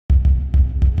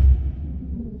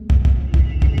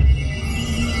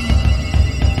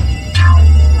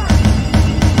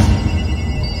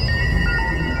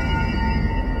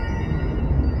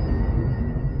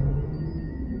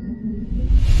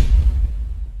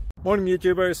Morning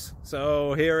YouTubers.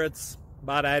 So here it's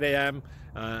about 8 a.m.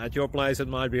 At your place it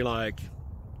might be like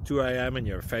 2 a.m. and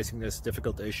you're facing this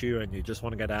difficult issue and you just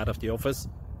want to get out of the office.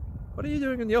 What are you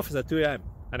doing in the office at 2 a.m.?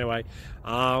 Anyway,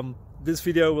 this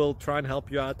video will try and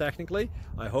help you out technically.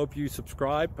 I hope you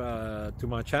subscribe to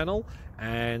my channel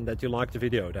and that you like the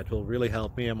video. That will really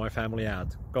help me and my family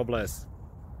out. God bless.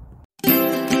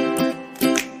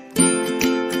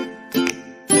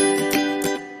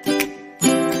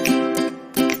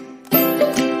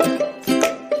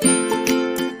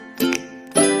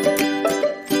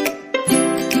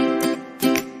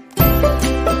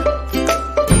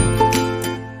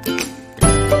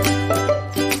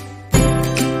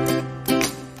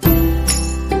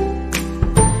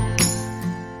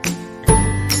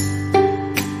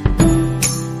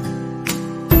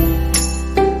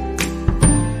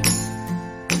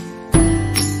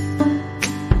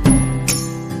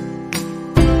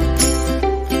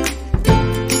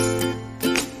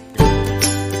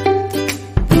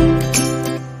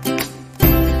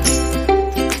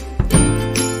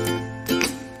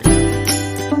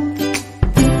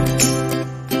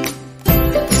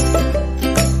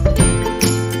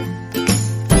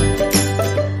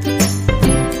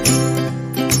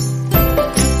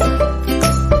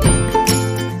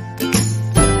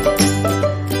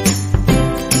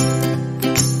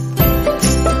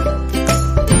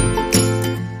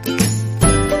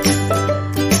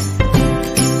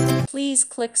 Please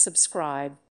click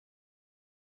subscribe.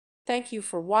 Thank you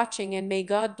for watching and may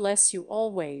God bless you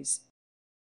always.